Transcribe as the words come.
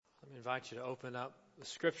invite you to open up the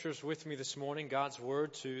scriptures with me this morning, God's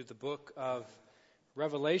Word, to the book of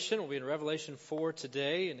Revelation. We'll be in Revelation 4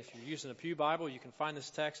 today, and if you're using a Pew Bible, you can find this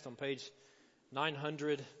text on page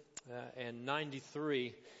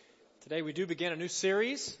 993. Today we do begin a new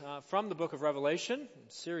series from the book of Revelation,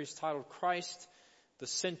 a series titled Christ the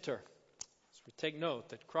Center. So we take note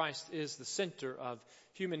that Christ is the center of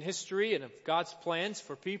human history and of God's plans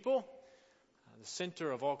for people, the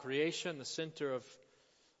center of all creation, the center of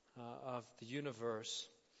the universe.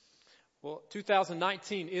 Well,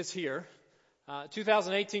 2019 is here.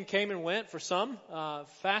 2018 came and went for some,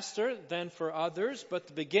 faster than for others, but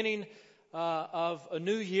the beginning of a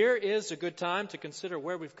new year is a good time to consider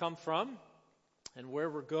where we've come from and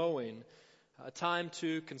where we're going. A time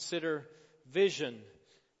to consider vision,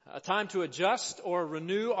 a time to adjust or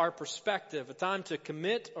renew our perspective, a time to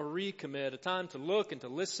commit or recommit, a time to look and to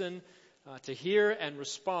listen, to hear and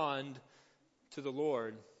respond to the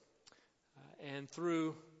Lord. And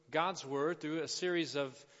through God's Word, through a series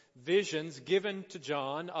of visions given to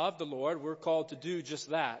John of the Lord, we're called to do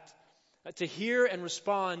just that, to hear and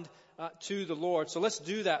respond to the Lord. So let's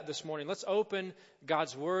do that this morning. Let's open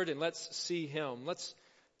God's Word and let's see Him. Let's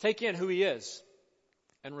take in who He is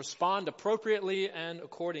and respond appropriately and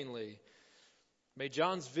accordingly. May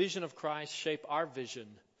John's vision of Christ shape our vision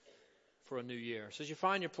for a new year. So as you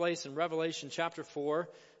find your place in Revelation chapter 4,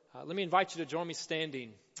 let me invite you to join me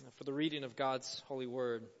standing for the reading of God's holy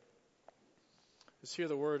word. Let's hear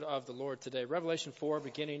the word of the Lord today. Revelation 4,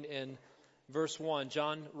 beginning in verse 1.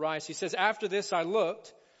 John writes, he says, "After this I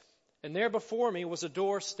looked, and there before me was a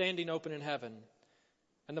door standing open in heaven.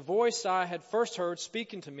 And the voice I had first heard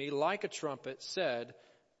speaking to me like a trumpet said,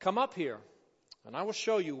 'Come up here, and I will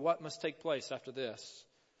show you what must take place after this.'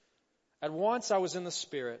 At once I was in the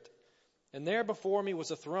Spirit, and there before me was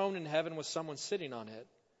a throne in heaven with someone sitting on it.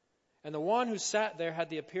 And the one who sat there had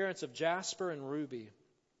the appearance of jasper and ruby.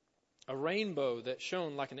 A rainbow that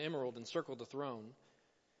shone like an emerald encircled the throne.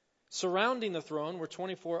 Surrounding the throne were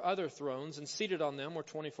 24 other thrones, and seated on them were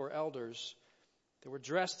 24 elders. They were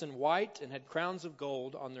dressed in white and had crowns of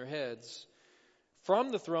gold on their heads. From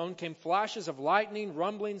the throne came flashes of lightning,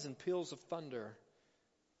 rumblings, and peals of thunder.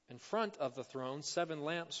 In front of the throne 7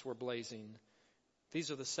 lamps were blazing. These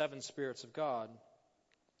are the 7 spirits of God.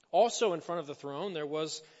 Also in front of the throne there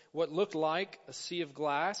was what looked like a sea of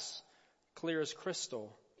glass, clear as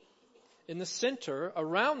crystal. In the center,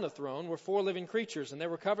 around the throne, were 4 living creatures, and they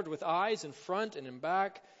were covered with eyes in front and in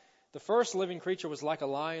back. The first living creature was like a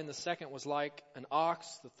lion, the second was like an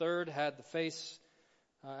ox, the third had a face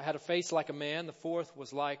like a man, the fourth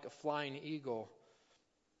was like a flying eagle.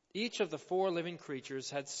 Each of the 4 living creatures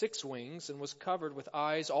had 6 wings and was covered with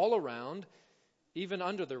eyes all around, even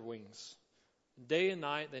under their wings. Day and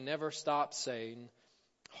night they never stopped saying,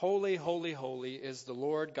 'Holy, holy, holy is the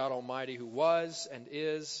Lord God Almighty, who was and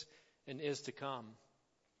is to come.'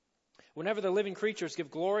 Whenever the living creatures give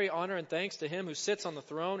glory, honor, and thanks to Him who sits on the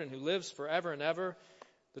throne and who lives forever and ever,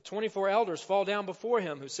 the 24 elders fall down before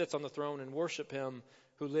Him who sits on the throne and worship Him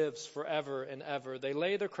who lives forever and ever. They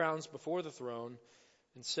lay their crowns before the throne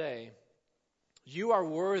and say, 'You are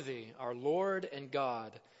worthy, our Lord and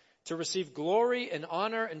God, to receive glory and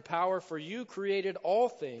honor and power, for you created all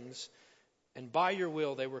things, and by your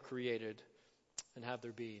will they were created and have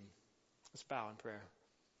their being.'" Let's bow in prayer.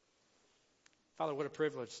 Father, what a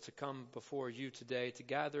privilege to come before you today, to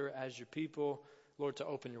gather as your people, Lord, to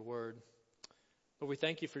open your word. Lord, we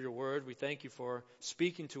thank you for your word. We thank you for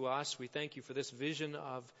speaking to us. We thank you for this vision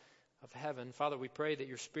of heaven. Father, we pray that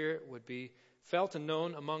your Spirit would be felt and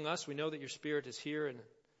known among us. We know that your Spirit is here and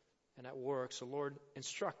at work. So, Lord,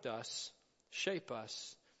 instruct us, shape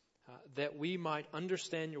us, that we might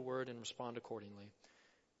understand your word and respond accordingly.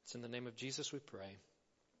 It's in the name of Jesus we pray.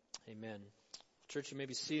 Amen. Church, you may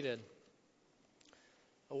be seated.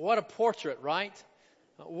 What a portrait, right?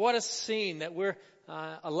 What a scene that we're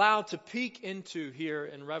allowed to peek into here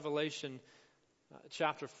in Revelation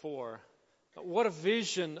chapter 4. What a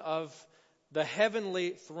vision of the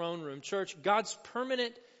heavenly throne room. Church, God's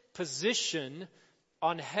permanent position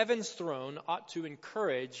on heaven's throne ought to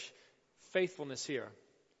encourage faithfulness here.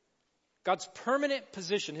 God's permanent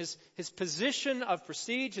position, his position of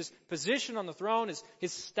prestige, his position on the throne,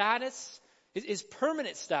 his status, his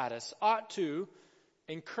permanent status ought to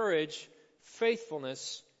encourage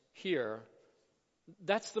faithfulness here.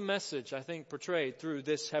 That's the message, I think, portrayed through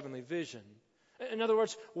this heavenly vision. In other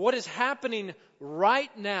words, what is happening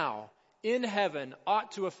right now in heaven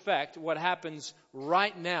ought to affect what happens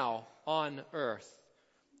right now on earth.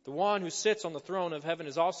 The one who sits on the throne of heaven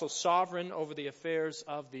is also sovereign over the affairs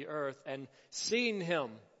of the earth. And seeing him,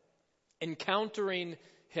 encountering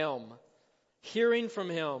him, hearing from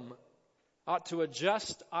him, ought to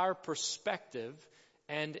adjust our perspective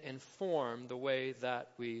and inform the way that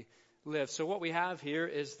we live. So what we have here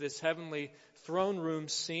is this heavenly throne room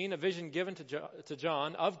scene, a vision given to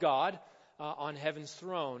John of God on heaven's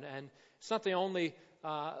throne. And it's not the only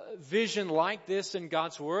vision like this in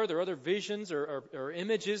God's Word. There are other visions or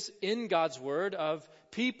images in God's Word of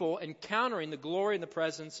people encountering the glory and the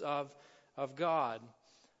presence of God.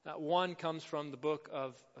 One comes from the book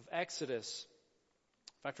of Exodus.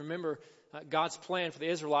 In fact, remember God's plan for the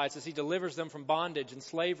Israelites as He delivers them from bondage and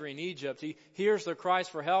slavery in Egypt. He hears their cries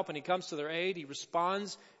for help and He comes to their aid. He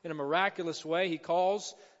responds in a miraculous way. He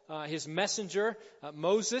calls His messenger,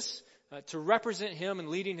 Moses, to represent Him in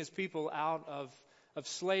leading His people out of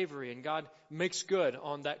slavery. And God makes good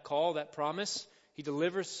on that call, that promise. He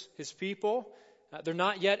delivers His people. They're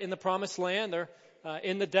not yet in the promised land. They're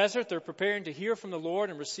in the desert. They're preparing to hear from the Lord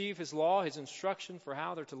and receive His law, His instruction for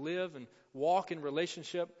how they're to live and walk in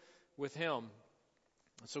relationship with Him.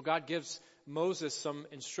 So God gives Moses some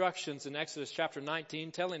instructions in Exodus chapter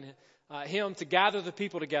 19, telling him to gather the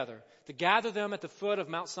people together, to gather them at the foot of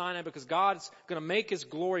Mount Sinai, because God's going to make His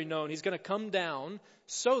glory known. He's going to come down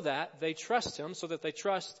so that they trust Him, so that they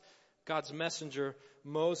trust God's messenger,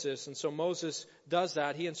 Moses. And so Moses does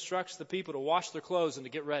that. He instructs the people to wash their clothes and to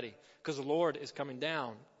get ready, because the Lord is coming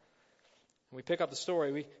down. When we pick up the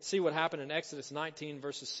story, we see what happened in Exodus 19,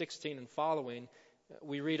 verses 16 and following.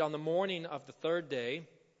 We read, on the morning of the third day,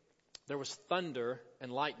 there was thunder and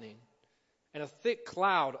lightning, and a thick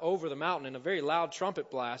cloud over the mountain, and a very loud trumpet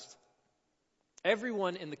blast.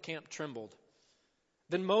 Everyone in the camp trembled.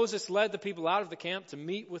 Then Moses led the people out of the camp to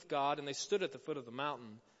meet with God, and they stood at the foot of the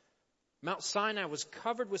mountain. Mount Sinai was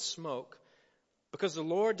covered with smoke, because the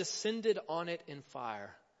Lord descended on it in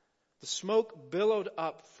fire. The smoke billowed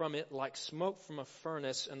up from it like smoke from a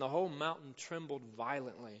furnace, and the whole mountain trembled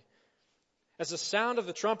violently. As the sound of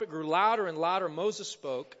the trumpet grew louder and louder, Moses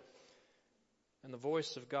spoke, and the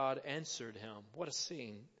voice of God answered him. What a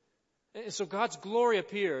scene. And so God's glory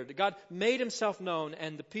appeared. God made Himself known,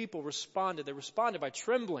 and the people responded. They responded by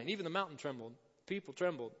trembling. Even the mountain trembled. People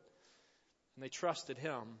trembled. And they trusted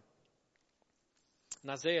Him. In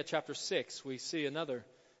Isaiah chapter 6, we see another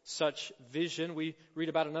such vision. We read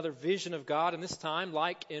about another vision of God, and this time,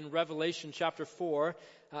 like in Revelation chapter 4,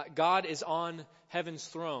 God is on heaven's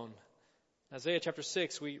throne. Isaiah chapter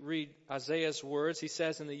 6, we read Isaiah's words. He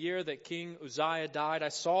says, in the year that King Uzziah died, I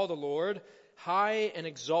saw the Lord high and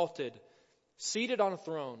exalted, seated on a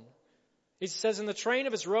throne. He says, in the train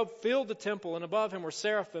of His robe filled the temple, and above Him were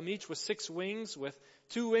seraphim, each with 6 wings. With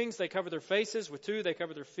 2 wings they covered their faces, with 2 they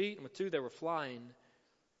covered their feet, and with 2 they were flying.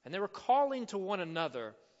 And they were calling to one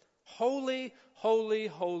another, Holy, holy,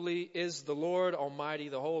 holy is the Lord Almighty.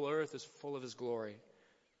 The whole earth is full of His glory.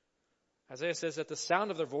 Isaiah says, at the sound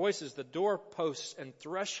of their voices, the doorposts and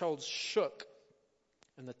thresholds shook,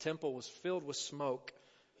 and the temple was filled with smoke.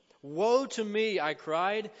 Woe to me, I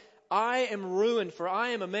cried. I am ruined, for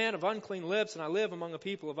I am a man of unclean lips, and I live among a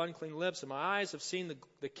people of unclean lips, and my eyes have seen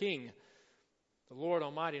the King, the Lord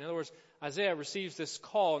Almighty. In other words, Isaiah receives this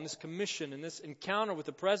call and this commission and this encounter with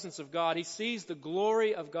the presence of God. He sees the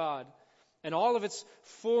glory of God and all of its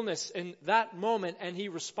fullness in that moment, and he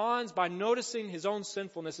responds by noticing his own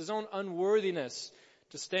sinfulness, his own unworthiness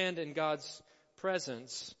to stand in God's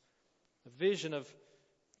presence. A vision of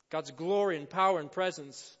God's glory and power and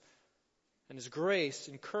presence and His grace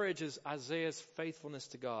encourages Isaiah's faithfulness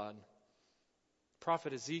to God.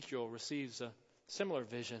 Prophet Ezekiel receives a similar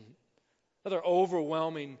vision, another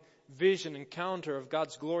overwhelming vision, encounter of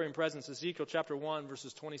God's glory and presence. Ezekiel chapter 1,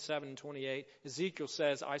 verses 27 and 28. Ezekiel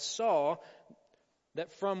says, I saw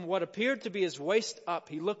that from what appeared to be his waist up,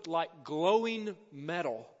 he looked like glowing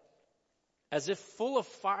metal, as if full of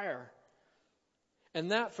fire.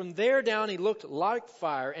 And that from there down he looked like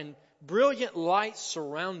fire, and brilliant light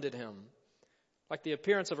surrounded him. Like the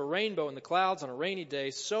appearance of a rainbow in the clouds on a rainy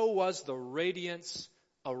day, so was the radiance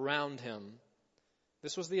around him.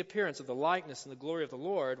 This was the appearance of the likeness and the glory of the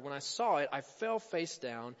Lord. When I saw it, I fell face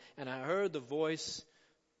down, and I heard the voice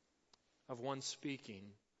of one speaking.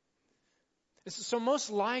 So most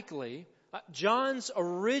likely, John's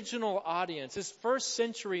original audience, his first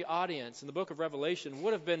century audience in the book of Revelation,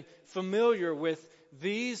 would have been familiar with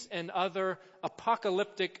these and other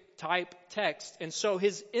apocalyptic type texts. And so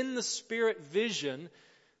his in the Spirit vision,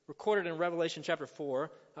 recorded in Revelation chapter 4,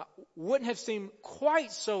 wouldn't have seemed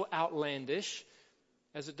quite so outlandish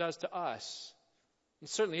as it does to us. And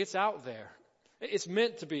certainly it's out there. It's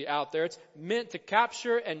meant to be out there. It's meant to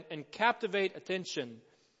capture and captivate attention.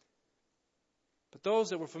 But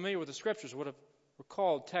those that were familiar with the Scriptures would have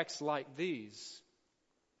recalled texts like these.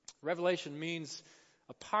 Revelation means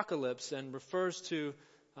apocalypse and refers to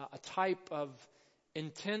a type of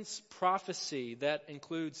intense prophecy that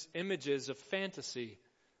includes images of fantasy.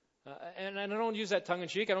 And I don't use that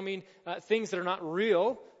tongue-in-cheek. I don't mean things that are not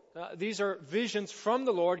real. These are visions from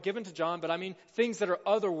the Lord given to John, but I mean things that are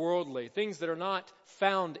otherworldly, things that are not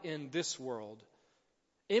found in this world.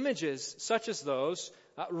 Images such as those,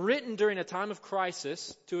 written during a time of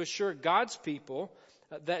crisis to assure God's people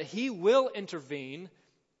that He will intervene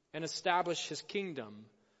and establish His kingdom.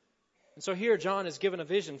 And so here John is given a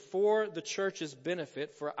vision for the church's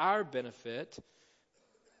benefit, for our benefit,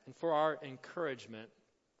 and for our encouragement.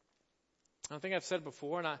 I think I've said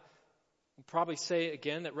before, and I will probably say it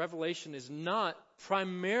again, that Revelation is not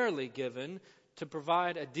primarily given to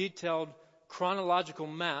provide a detailed chronological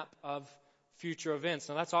map of future events.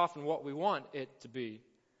 Now, that's often what we want it to be.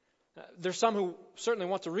 There's some who certainly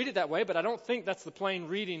want to read it that way, but I don't think that's the plain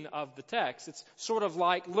reading of the text. It's sort of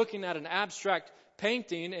like looking at an abstract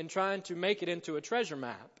painting and trying to make it into a treasure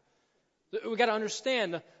map. We've got to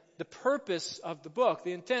understand the purpose of the book,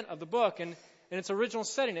 the intent of the book, and in its original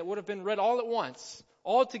setting. It would have been read all at once,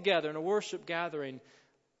 all together in a worship gathering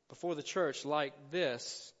before the church like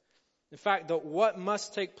this. In fact, what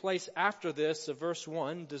must take place after this of verse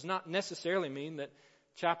 1 does not necessarily mean that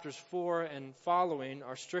chapters 4 and following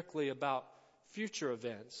are strictly about future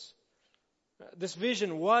events. This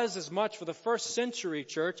vision was as much for the first century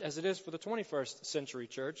church as it is for the 21st century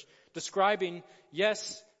church, describing,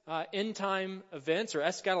 yes, end-time events or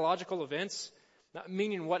eschatological events,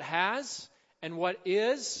 meaning what has and what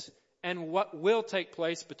is and what will take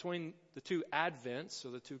place between the two advents, or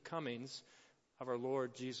the two comings of our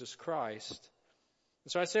Lord Jesus Christ.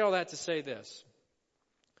 And so I say all that to say this.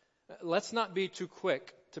 Let's not be too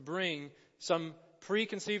quick to bring some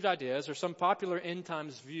preconceived ideas or some popular end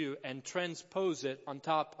times view and transpose it on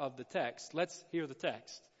top of the text. Let's hear the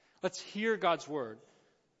text. Let's hear God's Word.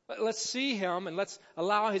 Let's see Him and let's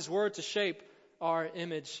allow His Word to shape our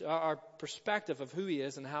image, our perspective of who He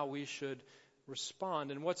is and how we should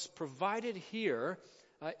respond. And what's provided here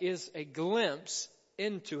is a glimpse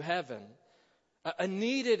into heaven, a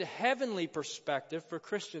needed heavenly perspective for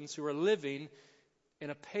Christians who are living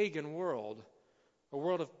in a pagan world, a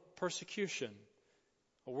world of persecution,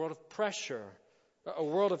 a world of pressure, a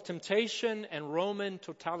world of temptation and Roman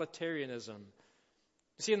totalitarianism.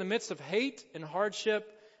 You see, in the midst of hate and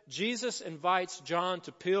hardship, Jesus invites John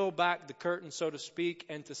to peel back the curtain, so to speak,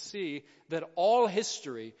 and to see that all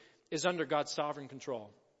history is under God's sovereign control.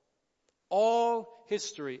 All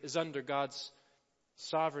history is under God's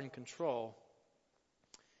sovereign control,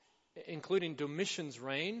 including Domitian's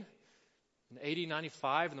reign in AD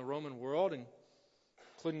 95 in the Roman world,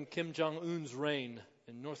 including Kim Jong-un's reign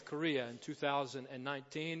in North Korea in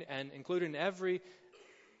 2019, and including every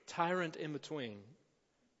tyrant in between.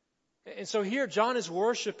 And so here John is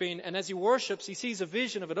worshiping, and as he worships, he sees a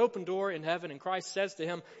vision of an open door in heaven, and Christ says to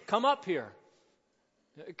him, "Come up here.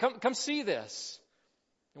 Come see this."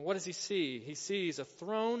 And what does he see? He sees a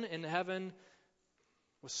throne in heaven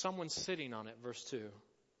with someone sitting on it, verse 2.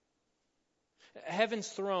 Heaven's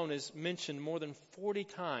throne is mentioned more than 40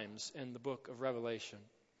 times in the book of Revelation.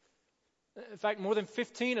 In fact, more than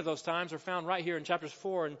 15 of those times are found right here in chapters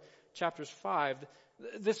 4 and chapters 5.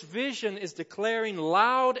 This vision is declaring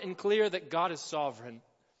loud and clear that God is sovereign.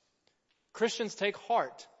 Christians, take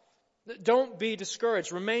heart. Don't be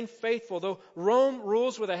discouraged. Remain faithful. Though Rome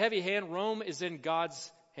rules with a heavy hand, Rome is in God's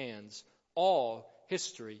hands. All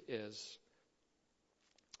history is.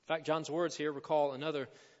 In fact, John's words here recall another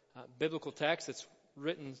biblical text that's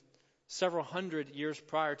written several hundred years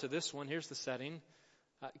prior to this one. Here's the setting.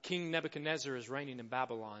 King Nebuchadnezzar is reigning in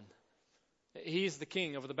Babylon. He's the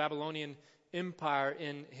king over the Babylonian Empire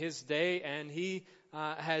in his day, and he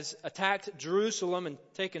has attacked Jerusalem and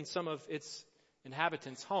taken some of its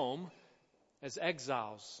inhabitants home as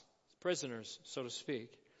exiles, prisoners, so to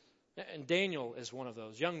speak. And Daniel is one of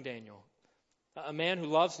those, young Daniel, a man who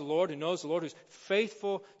loves the Lord, who knows the Lord, who's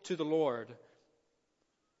faithful to the Lord.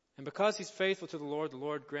 And because he's faithful to the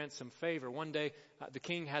Lord grants him favor. One day, the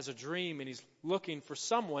king has a dream, and he's looking for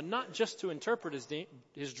someone, not just to interpret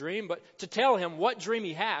his dream, but to tell him what dream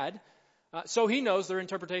he had, so he knows their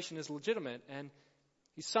interpretation is legitimate. And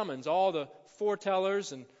he summons all the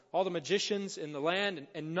foretellers and all the magicians in the land,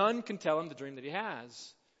 and none can tell him the dream that he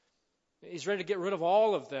has. He's ready to get rid of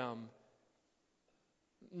all of them.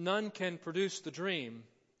 None can produce the dream,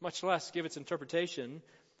 much less give its interpretation.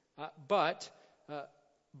 But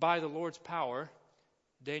by the Lord's power,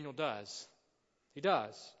 Daniel does. He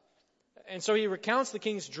does. And so he recounts the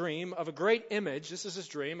king's dream of a great image. This is his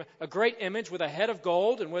dream. A great image with a head of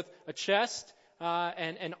gold and with a chest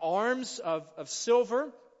and arms of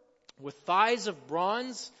silver, with thighs of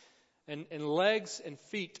bronze, and legs and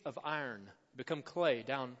feet of iron, become clay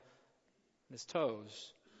down his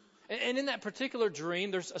toes. And in that particular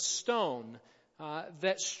dream, there's a stone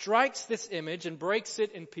that strikes this image and breaks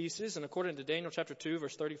it in pieces. And according to Daniel chapter 2,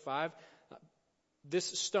 verse 35, this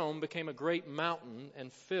stone became a great mountain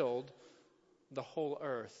and filled the whole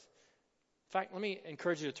earth. In fact, let me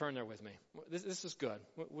encourage you to turn there with me. This is good.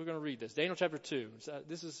 We're going to read this. Daniel chapter 2.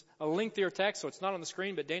 This is a lengthier text, so it's not on the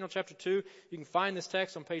screen, but Daniel chapter 2, you can find this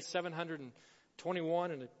text on page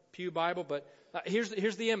 721 in the Pew Bible. But here's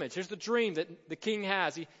the image. Here's the dream that the king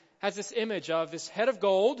has. He has this image of this head of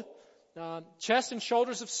gold, chest and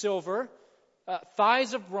shoulders of silver,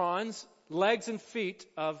 thighs of bronze, legs and feet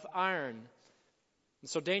of iron. And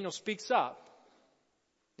so Daniel speaks up.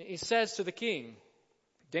 He says to the king,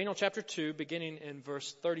 Daniel chapter 2, beginning in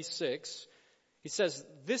verse 36, he says,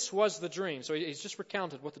 this was the dream. So he's just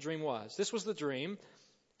recounted what the dream was. This was the dream,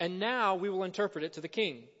 and now we will interpret it to the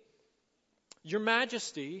king. Your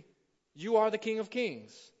Majesty, you are the King of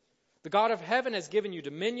kings. The God of heaven has given you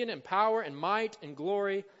dominion and power and might and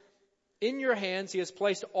glory. In your hands he has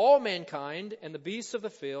placed all mankind and the beasts of the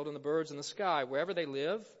field and the birds in the sky. Wherever they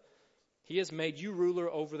live, he has made you ruler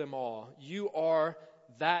over them all. You are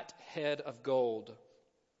that head of gold.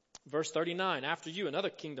 Verse 39, after you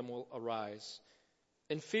another kingdom will arise,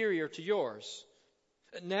 inferior to yours.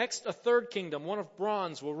 Next, a third kingdom, one of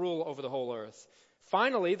bronze, will rule over the whole earth.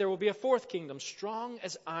 Finally, there will be a fourth kingdom, strong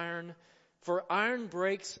as iron, for iron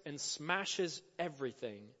breaks and smashes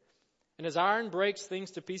everything. And as iron breaks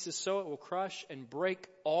things to pieces, so it will crush and break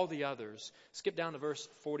all the others. Skip down to verse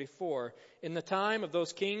 44. In the time of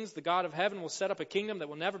those kings, the God of heaven will set up a kingdom that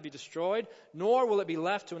will never be destroyed, nor will it be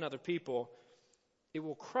left to another people. It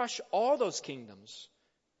will crush all those kingdoms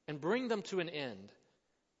and bring them to an end,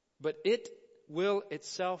 but it will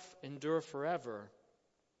itself endure forever.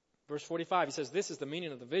 Verse 45, he says, this is the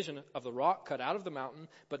meaning of the vision of the rock cut out of the mountain,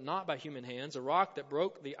 but not by human hands, a rock that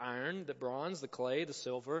broke the iron, the bronze, the clay, the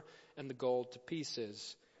silver, and the gold to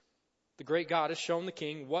pieces. The great God has shown the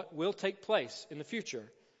king what will take place in the future.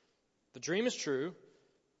 The dream is true,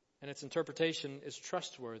 and its interpretation is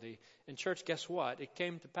trustworthy. And church, guess what? It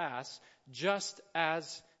came to pass just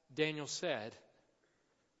as Daniel said.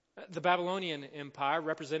 The Babylonian Empire,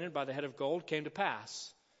 represented by the head of gold, came to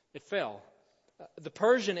pass. It fell. The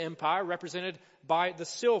Persian Empire, represented by the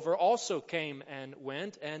silver, also came and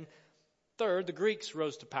went. And third, the Greeks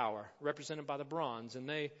rose to power, represented by the bronze, and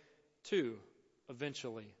they too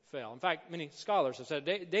eventually fell. In fact, many scholars have said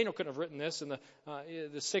Daniel couldn't have written this in the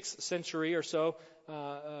 6th century or so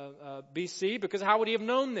BC, because how would he have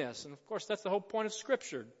known this? And of course, that's the whole point of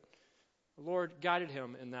Scripture. The Lord guided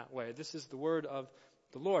him in that way. This is the word of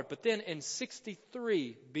the Lord. But then in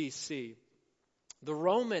 63 BC, the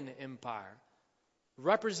Roman Empire,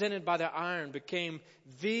 represented by the iron, became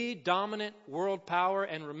the dominant world power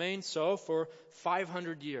and remained so for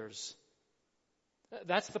 500 years.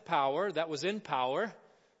 That's the power that was in power,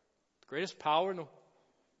 the greatest power in the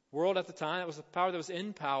world at the time. That was the power that was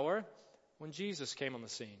in power when Jesus came on the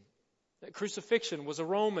scene. Crucifixion was a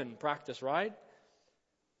Roman practice, right?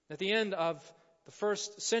 At the end of the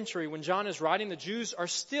 1st century, when John is writing, the Jews are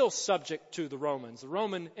still subject to the Romans. The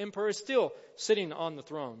Roman emperor is still sitting on the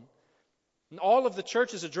throne. And all of the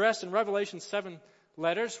churches addressed in Revelation 7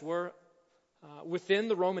 letters were within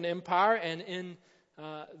the Roman Empire. And in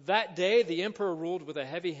that day, the emperor ruled with a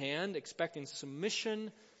heavy hand, expecting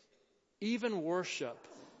submission, even worship,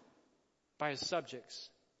 by his subjects,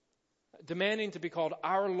 demanding to be called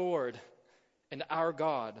our Lord and our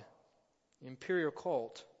God, the imperial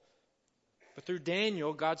cult. But through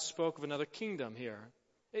Daniel, God spoke of another kingdom here.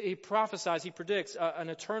 He prophesies, he predicts an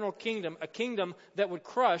eternal kingdom, a kingdom that would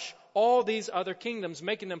crush all these other kingdoms,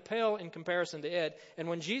 making them pale in comparison to it. And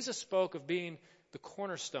when Jesus spoke of being the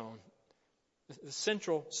cornerstone, the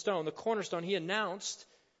central stone, the cornerstone, he announced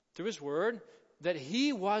through his word that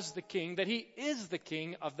he was the king, that he is the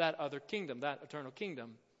king of that other kingdom, that eternal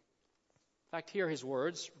kingdom. In fact, hear his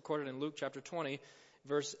words recorded in Luke chapter 20,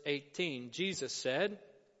 verse 18. Jesus said,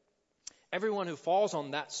 everyone who falls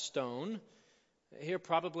on that stone, here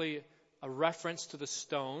probably a reference to the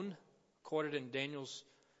stone quoted in Daniel's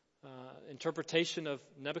interpretation of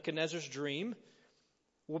Nebuchadnezzar's dream,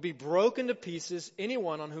 will be broken to pieces.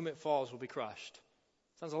 Anyone on whom it falls will be crushed.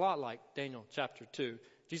 Sounds a lot like Daniel chapter 2.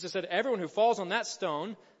 Jesus said, everyone who falls on that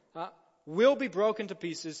stone will be broken to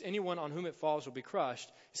pieces. Anyone on whom it falls will be crushed.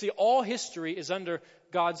 You see, all history is under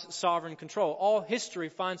God's sovereign control. All history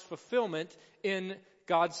finds fulfillment in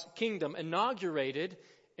God's kingdom, inaugurated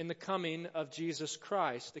in the coming of Jesus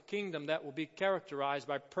Christ, the kingdom that will be characterized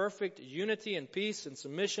by perfect unity and peace and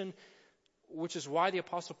submission which is why the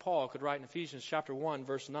Apostle Paul could write in Ephesians chapter 1,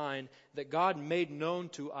 verse 9, that God made known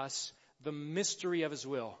to us the mystery of His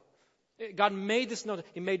will. God made this known.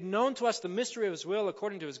 He made known to us the mystery of His will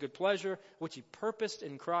according to His good pleasure, which He purposed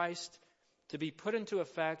in Christ to be put into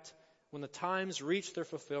effect when the times reach their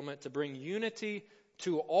fulfillment, to bring unity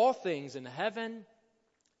to all things in heaven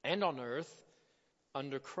and on earth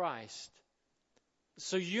under Christ.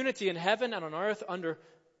 So unity in heaven and on earth under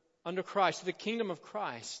Christ, the kingdom of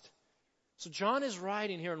Christ. So John is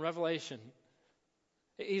writing here in Revelation.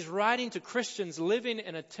 He's writing to Christians living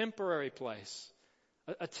in a temporary place.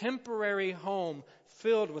 A temporary home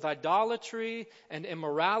filled with idolatry and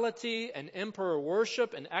immorality and emperor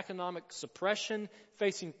worship and economic suppression,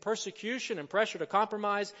 facing persecution and pressure to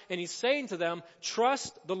compromise. And he's saying to them,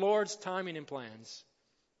 trust the Lord's timing and plans.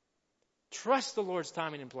 Trust the Lord's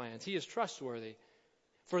timing and plans. He is trustworthy.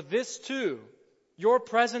 For this too, your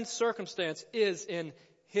present circumstance is in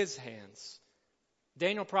His hands.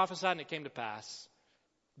 Daniel prophesied and it came to pass.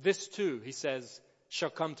 This too, he says, shall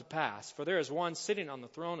come to pass. For there is one sitting on the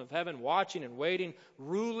throne of heaven, watching and waiting,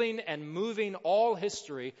 ruling and moving all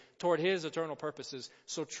history toward His eternal purposes.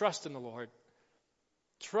 So trust in the Lord.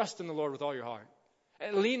 Trust in the Lord with all your heart.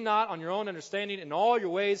 And lean not on your own understanding. In all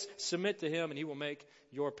your ways submit to Him, and He will make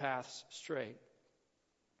your paths straight.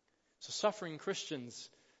 So suffering Christians,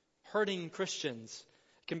 hurting Christians,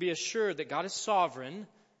 can be assured that God is sovereign,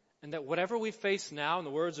 and that whatever we face now, in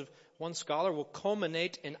the words of one scholar, will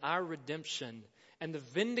culminate in our redemption and the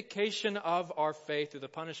vindication of our faith through the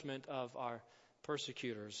punishment of our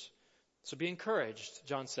persecutors. So be encouraged,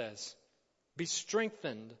 John says. Be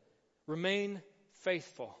strengthened. Remain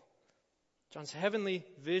faithful. John's heavenly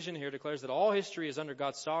vision here declares that all history is under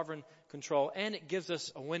God's sovereign control, and it gives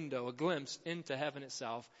us a window, a glimpse into heaven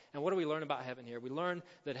itself. And what do we learn about heaven here? We learn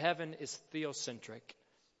that heaven is theocentric.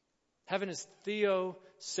 Heaven is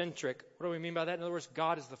theocentric. What do we mean by that? In other words,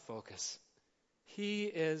 God is the focus. He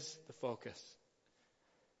is the focus.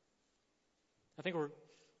 I think we're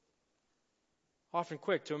often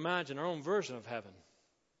quick to imagine our own version of heaven.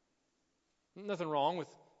 Nothing wrong with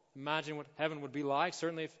imagining what heaven would be like.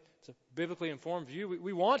 Certainly, if it's a biblically informed view,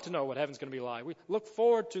 we want to know what heaven's going to be like. We look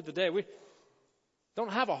forward to the day. We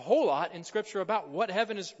don't have a whole lot in Scripture about what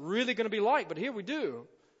heaven is really going to be like, but here we do.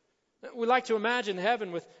 We like to imagine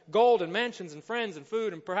heaven with gold and mansions and friends and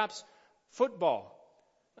food and perhaps football.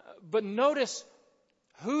 But notice,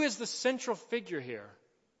 who is the central figure here?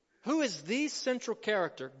 Who is the central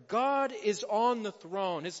character? God is on the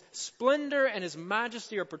throne. His splendor and His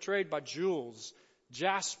majesty are portrayed by jewels,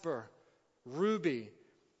 jasper, ruby.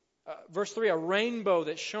 Verse 3, a rainbow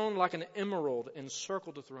that shone like an emerald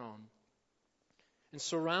encircled the throne. And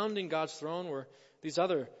surrounding God's throne were these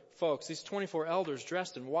other folks, these 24 elders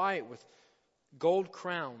dressed in white with gold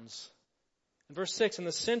crowns. In verse 6, in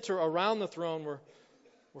the center around the throne were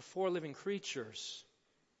 4 living creatures.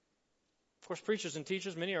 Of course, preachers and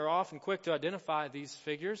teachers, many are often quick to identify these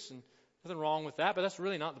figures, and nothing wrong with that, but that's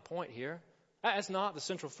really not the point here. That's not the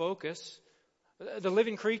central focus. The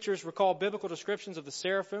living creatures recall biblical descriptions of the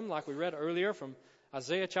seraphim, like we read earlier from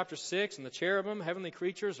Isaiah chapter 6, and the cherubim, heavenly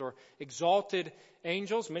creatures, or exalted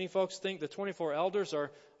angels. Many folks think the 24 elders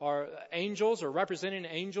are angels or representing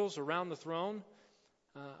angels around the throne.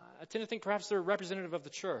 I tend to think perhaps they're representative of the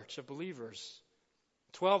church, of believers.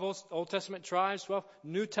 12 Old Testament tribes, 12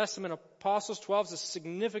 New Testament apostles. 12 is a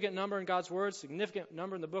significant number in God's Word, significant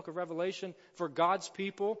number in the book of Revelation for God's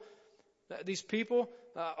people. These people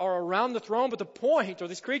are around the throne, but the point, or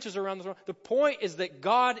these creatures are around the throne, the point is that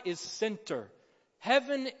God is center.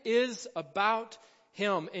 Heaven is about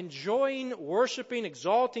Him, enjoying, worshiping,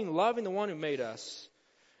 exalting, loving the one who made us.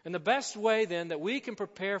 And the best way then that we can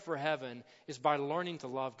prepare for heaven is by learning to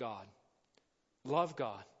love God. Love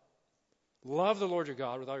God. Love the Lord your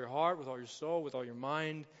God with all your heart, with all your soul, with all your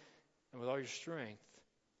mind, and with all your strength.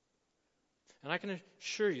 And I can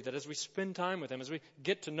assure you that as we spend time with Him, as we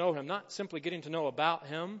get to know Him, not simply getting to know about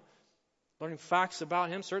Him, learning facts about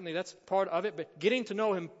Him, certainly that's part of it, but getting to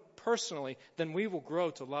know Him personally, then we will grow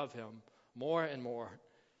to love Him more and more.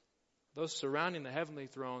 Those surrounding the heavenly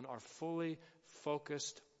throne are fully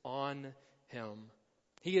focused on Him.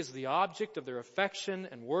 He is the object of their affection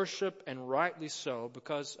and worship, and rightly so,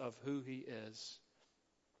 because of who He is.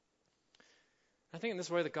 I think in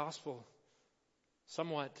this way the gospel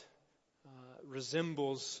somewhat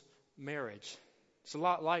resembles marriage. It's a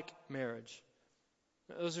lot like marriage.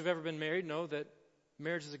 Those who've ever been married know that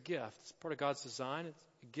marriage is a gift. It's part of God's design.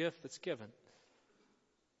 It's a gift that's given.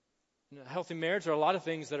 In a healthy marriage, there are a lot of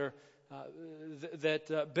things that are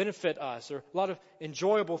that benefit us. There are a lot of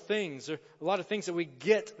enjoyable things. There are a lot of things that we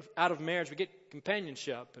get out of marriage. We get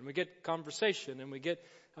companionship, and we get conversation, and we get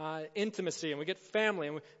intimacy, and we get family,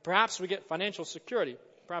 and perhaps we get financial security.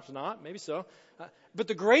 Perhaps not, maybe so. But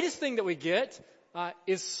the greatest thing that we get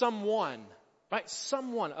is someone, right?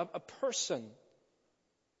 Someone, a person.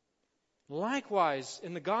 Likewise,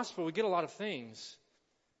 in the gospel, we get a lot of things.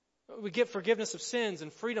 We get forgiveness of sins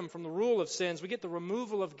and freedom from the rule of sins. We get the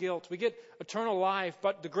removal of guilt. We get eternal life.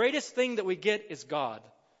 But the greatest thing that we get is God.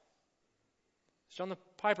 As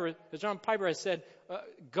John Piper has said,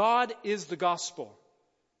 God is the gospel.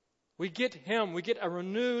 We get Him. We get a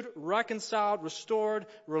renewed, reconciled, restored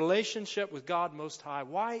relationship with God Most High.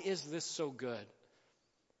 Why is this so good?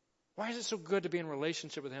 Why is it so good to be in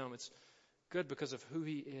relationship with Him? It's good because of who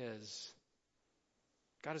He is.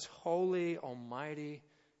 God is holy, almighty,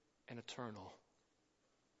 and eternal.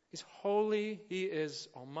 He's holy, He is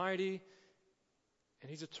almighty, and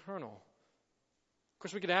He's eternal. Of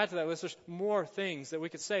course, we could add to that list. There's more things that we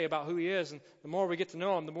could say about who He is, and the more we get to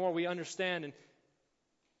know Him, the more we understand and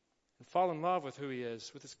fall in love with who He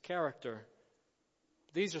is, with His character.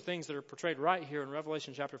 These are things that are portrayed right here in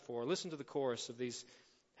Revelation chapter 4. Listen to the chorus of these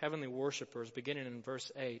heavenly worshipers beginning in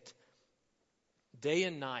verse 8. Day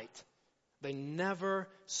and night, they never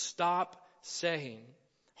stop saying,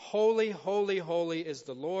 Holy, holy, holy is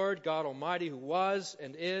the Lord God Almighty, who was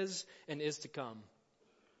and is to come.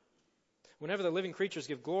 Whenever the living creatures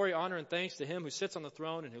give glory, honor, and thanks to Him who sits on the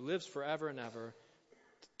throne and who lives forever and ever,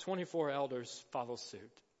 24 elders follow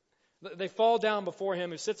suit. They fall down before Him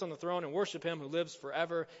who sits on the throne and worship Him who lives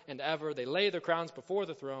forever and ever. They lay their crowns before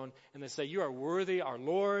the throne and they say, You are worthy, our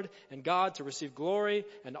Lord and God, to receive glory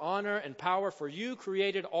and honor and power, for You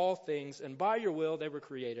created all things, and by Your will they were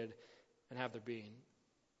created and have their being.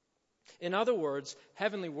 In other words,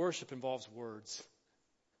 heavenly worship involves words,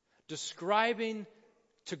 describing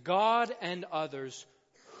to God and others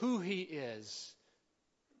who He is.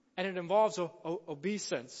 And it involves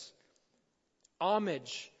obeisance,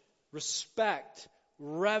 homage, respect,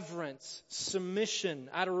 reverence, submission,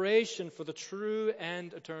 adoration for the true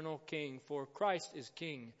and eternal King. For Christ is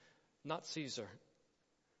King, not Caesar.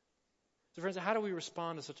 So friends, how do we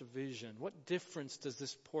respond to such a vision? What difference does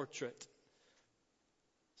this portrait,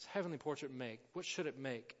 this heavenly portrait, make? What should it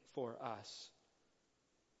make for us?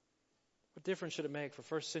 What difference should it make for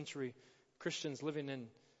first century Christians living in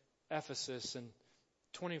Ephesus and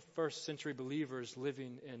 21st century believers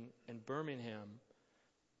living in Birmingham?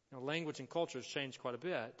 Language and culture has changed quite a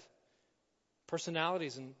bit.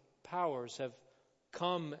 Personalities and powers have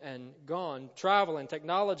come and gone. Travel and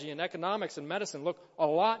technology and economics and medicine look a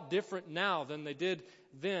lot different now than they did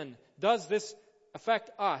then. Does this affect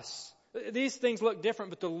us? These things look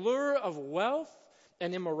different, but the lure of wealth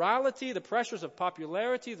and immorality, the pressures of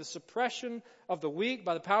popularity, the suppression of the weak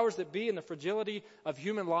by the powers that be, and the fragility of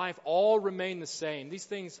human life all remain the same. These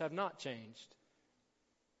things have not changed.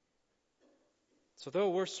 So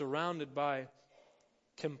though we're surrounded by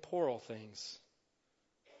temporal things,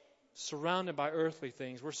 surrounded by earthly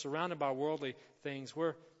things, we're surrounded by worldly things,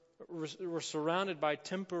 we're surrounded by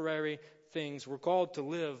temporary things, we're called to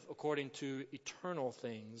live according to eternal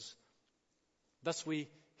things. Thus we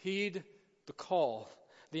heed the call,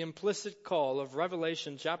 the implicit call of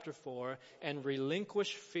Revelation chapter 4, and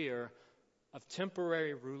relinquish fear of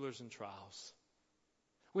temporary rulers and trials.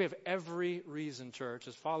 We have every reason, church,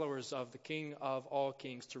 as followers of the King of all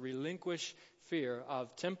kings, to relinquish fear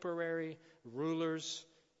of temporary rulers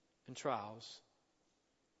and trials.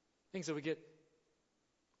 Things that we get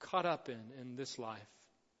caught up in this life.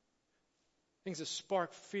 Things that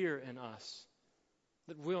spark fear in us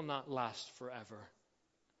that will not last forever.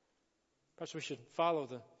 Perhaps we should follow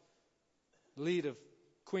the lead of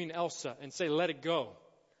Queen Elsa and say, let it go.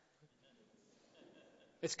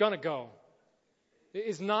 It's going to go. It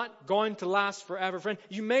is not going to last forever. Friend,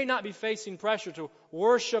 you may not be facing pressure to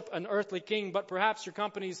worship an earthly king, but perhaps your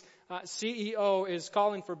company's CEO is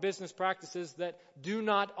calling for business practices that do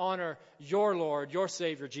not honor your Lord, your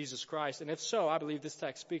Savior, Jesus Christ. And if so, I believe this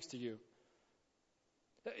text speaks to you.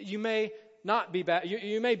 You may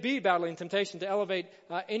you may be battling temptation to elevate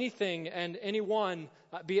anything and anyone,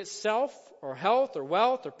 be it self or health or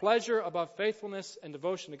wealth or pleasure, above faithfulness and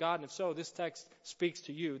devotion to God. And if so, this text speaks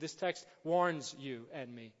to you. This text warns you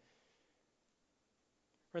and me.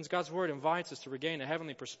 Friends, God's Word invites us to regain a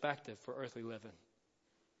heavenly perspective for earthly living.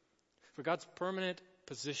 For God's permanent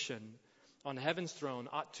position on heaven's throne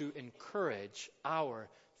ought to encourage our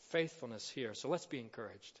faithfulness here. So let's be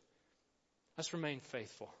encouraged. Let's remain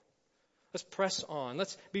faithful. Let's press on.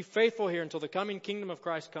 Let's be faithful here until the coming kingdom of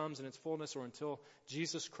Christ comes in its fullness, or until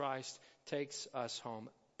Jesus Christ takes us home.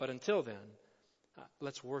 But until then,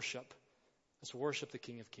 let's worship. Let's worship the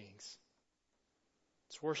King of Kings.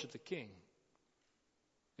 Let's worship the King.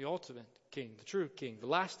 the ultimate King, the true King, the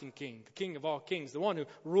lasting King, the King of all kings, the one who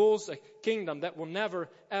rules a kingdom that will never,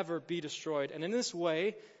 ever be destroyed. And in this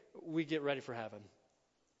way, we get ready for heaven.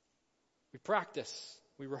 We practice,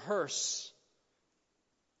 we rehearse,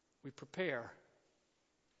 we prepare.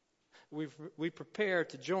 We prepare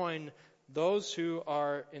to join those who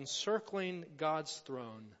are encircling God's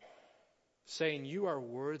throne, saying, "You are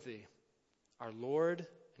worthy, our Lord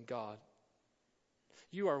and God.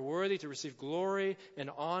 You are worthy to receive glory and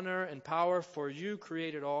honor and power, for you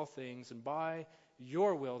created all things, and by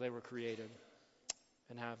your will they were created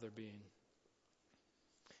and have their being."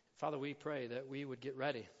 Father, we pray that we would get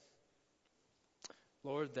ready.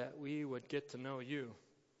 Lord, that we would get to know you.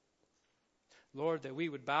 Lord, that we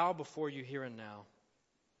would bow before you here and now.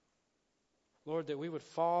 Lord, that we would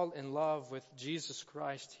fall in love with Jesus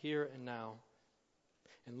Christ here and now,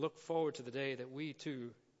 and look forward to the day that we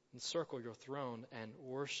too encircle your throne and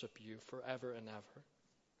worship you forever and ever.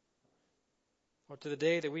 Or to the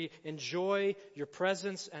day that we enjoy your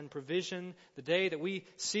presence and provision, the day that we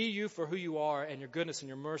see you for who you are and your goodness and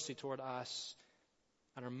your mercy toward us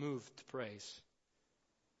and are moved to praise.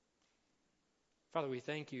 Father, we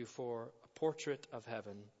thank you for a portrait of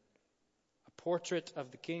heaven, a portrait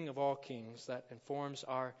of the King of all kings that informs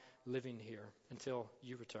our living here until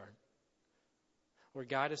you return. Lord,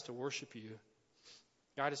 guide us to worship you.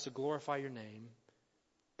 Guide us to glorify your name.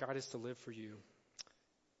 Guide us to live for you.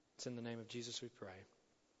 It's in the name of Jesus we pray.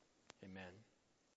 Amen.